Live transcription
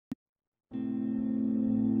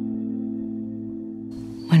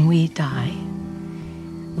When we die,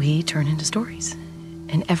 we turn into stories.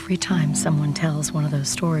 And every time someone tells one of those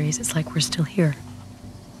stories, it's like we're still here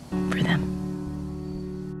for them.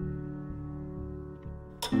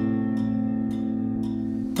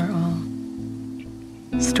 We're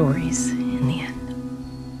all stories in the end.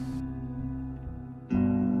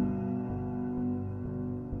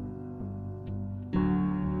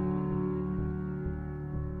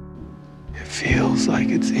 It feels like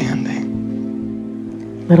it's ending.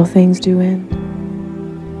 Little things do end.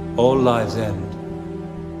 All lives end.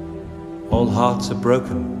 All hearts are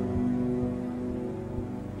broken.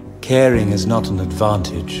 Caring is not an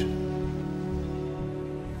advantage.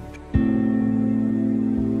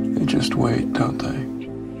 They just wait, don't they?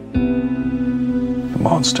 The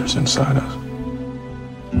monsters inside us.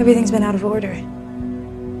 Everything's been out of order.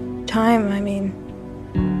 Time, I mean.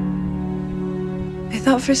 I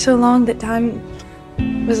thought for so long that time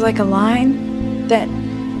was like a line, that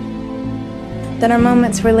our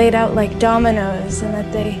moments were laid out like dominoes, and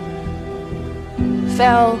that they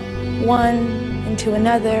fell one into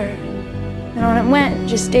another, and on it went,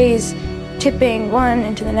 just days tipping one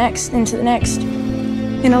into the next,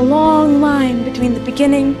 in a long line between the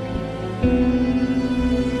beginning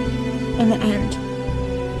and the end.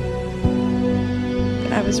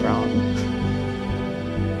 But I was wrong.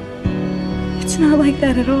 It's not like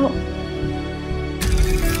that at all.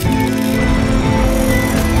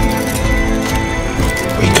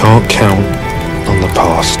 We can't count on the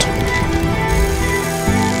past.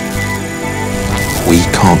 We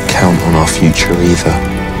can't count on our future either.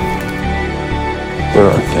 There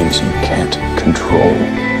are things you can't control.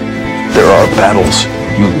 There are battles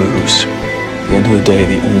you lose. At the end of the day,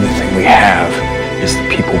 the only thing we have is the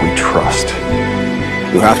people we trust.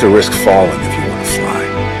 You have to risk falling if you want to fly.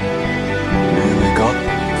 We got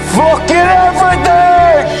fucking everything!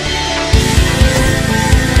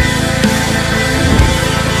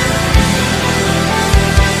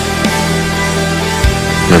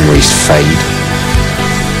 Memories fade.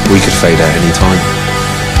 We could fade at any time.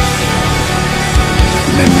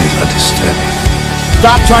 Memories are disturbing.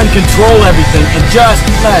 Stop trying to control everything and just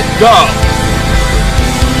let go.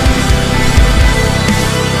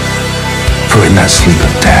 For in that sleep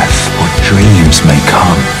of death, what dreams may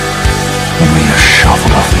come when we are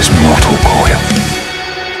shuffled off this mortal coil.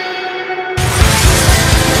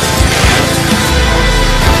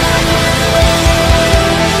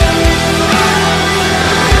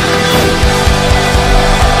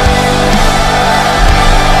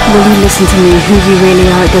 Will you listen to me? Who you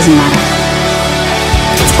really are, it doesn't matter.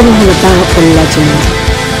 It's all about the legend,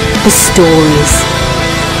 the stories,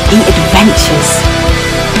 the adventures.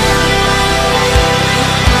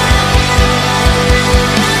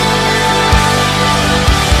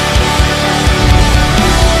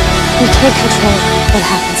 We can't control what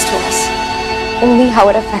happens to us, only how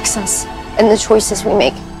it affects us and the choices we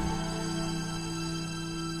make.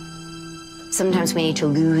 Sometimes we need to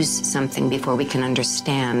lose something before we can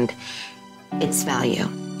understand its value.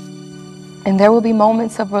 And there will be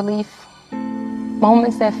moments of relief,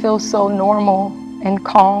 moments that feel so normal and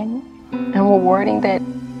calm and rewarding that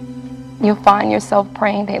you'll find yourself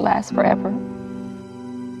praying they last forever.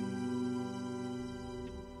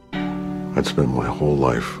 I'd spent my whole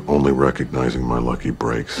life only recognizing my lucky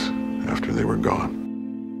breaks after they were gone.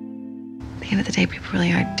 At the end of the day, people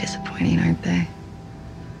really are disappointing, aren't they?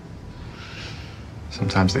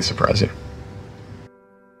 Sometimes they surprise you.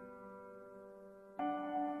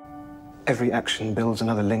 Every action builds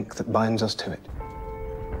another link that binds us to it.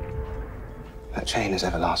 That chain is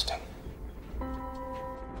everlasting.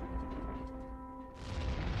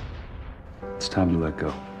 It's time to let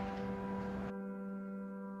go.